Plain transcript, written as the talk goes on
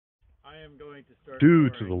Due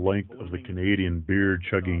to the length of the Canadian Beer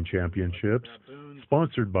Chugging Championships,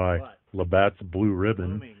 sponsored by Labatt's Blue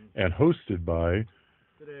Ribbon and hosted by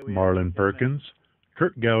Marlon Perkins,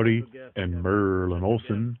 Kurt Gowdy, and Merlin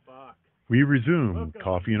Olsen, we resume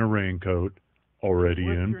Coffee in a Raincoat, already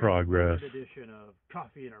in progress. Edition of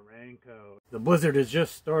Coffee in a Raincoat. The blizzard has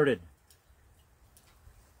just started.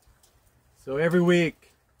 So every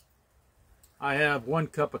week I have 1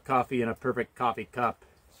 cup of coffee in a perfect coffee cup.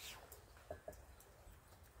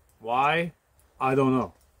 Why? I don't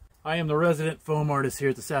know. I am the resident foam artist here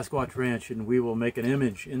at the Sasquatch Ranch, and we will make an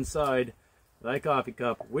image inside that coffee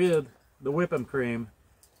cup with the whipping cream,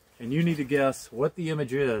 and you need to guess what the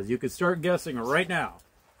image is. You could start guessing right now,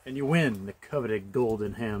 and you win the coveted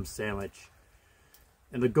golden ham sandwich.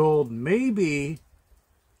 And the gold may be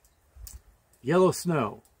yellow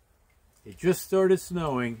snow. It just started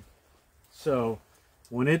snowing, so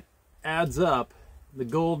when it adds up, the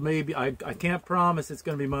gold may be, I can't promise it's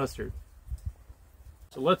going to be mustard.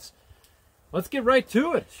 So let's get right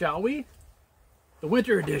to it, shall we? The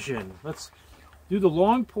winter edition. Let's do the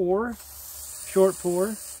long pour, short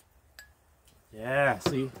pour. Yeah,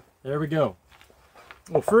 see, there we go.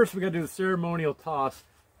 Well, first we got to do the ceremonial toss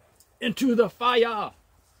into the fire.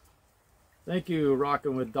 Thank you,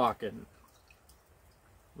 Rockin' with Dockin'.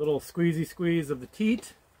 Little squeezy squeeze of the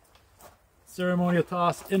teat. Ceremonial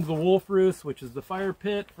toss into the wolf roost, which is the fire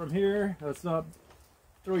pit from here. Let's not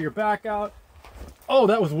throw your back out. Oh,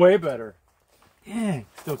 that was way better. Dang,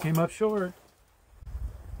 still came up short.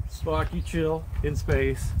 Spock, you chill in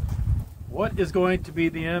space. What is going to be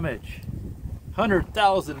the image?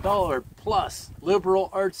 $100,000 plus liberal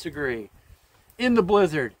arts degree. In the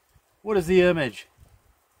blizzard. What is the image?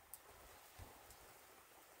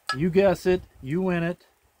 You guess it, you win it.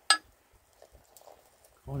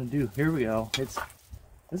 I want to do, here we go.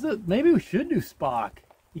 Maybe we should do Spock.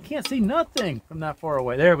 You can't see nothing from that far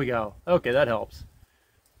away. There we go. Okay, that helps.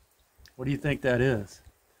 What do you think that is?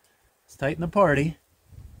 Let's tighten the party.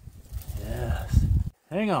 Yes.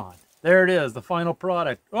 Hang on. There it is, the final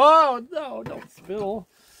product. Oh, no, don't spill.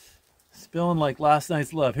 Spilling like last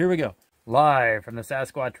night's love. Here we go. Live from the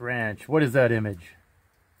Sasquatch Ranch. What is that image?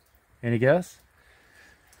 Any guess?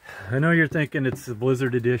 I know you're thinking it's the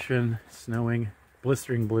blizzard edition, snowing.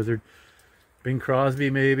 Blistering blizzard. Bing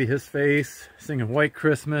Crosby, maybe, his face, singing White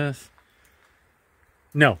Christmas.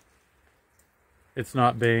 No. It's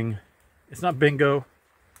not Bing. It's not Bingo.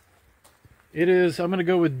 It is, I'm going to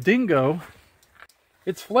go with Dingo.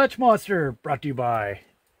 It's Fletch Monster, brought to you by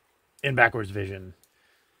In Backwards Vision.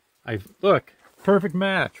 Look, perfect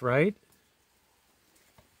match, right?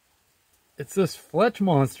 It's this Fletch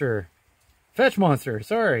Monster. Fetch Monster,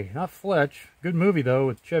 sorry, not Fletch. Good movie, though,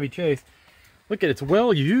 with Chevy Chase. Look at it, it's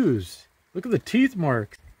well used. Look at the teeth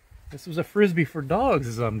marks. This was a frisbee for dogs,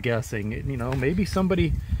 as I'm guessing. You know, maybe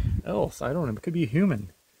somebody else. I don't know. It could be a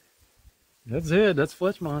human. That's it. That's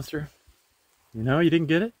Fletch Monster. You know, you didn't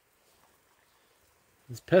get it?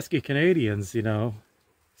 These pesky Canadians, you know,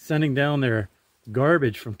 sending down their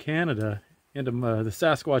garbage from Canada into the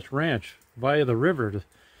Sasquatch Ranch via the river.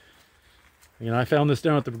 You know, I found this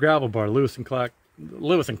down at the gravel bar, Lewis and Clark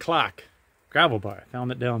gravel bar. I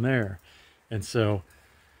found it down there. And so,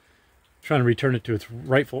 trying to return it to its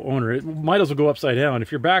rightful owner. It might as well go upside down.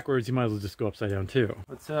 If you're backwards, you might as well just go upside down too.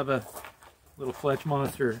 Let's have a little Fetch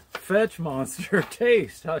Monster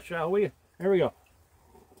taste, shall we? Here we go.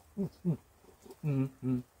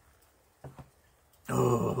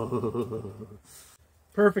 Oh.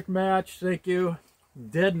 Perfect match, thank you.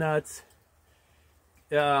 Dead nuts.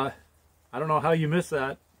 I don't know how you missed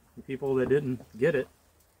that. The people that didn't get it.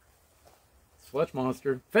 Fletch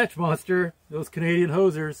Monster. Fetch Monster. Those Canadian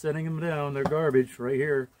hosers sending them down. Their garbage right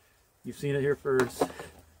here. You've seen it here first.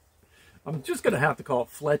 I'm just going to have to call it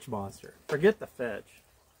Fletch Monster. Forget the fetch.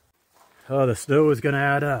 Oh, the snow is going to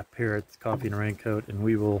add up here at Coffee in a Raincoat, and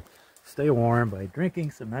we will stay warm by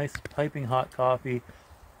drinking some nice piping hot coffee.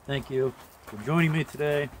 Thank you for joining me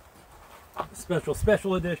today.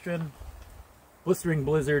 Special edition. Blistering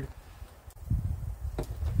Blizzard.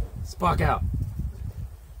 Spock out.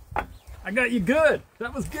 I got you good.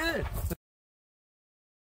 That was good.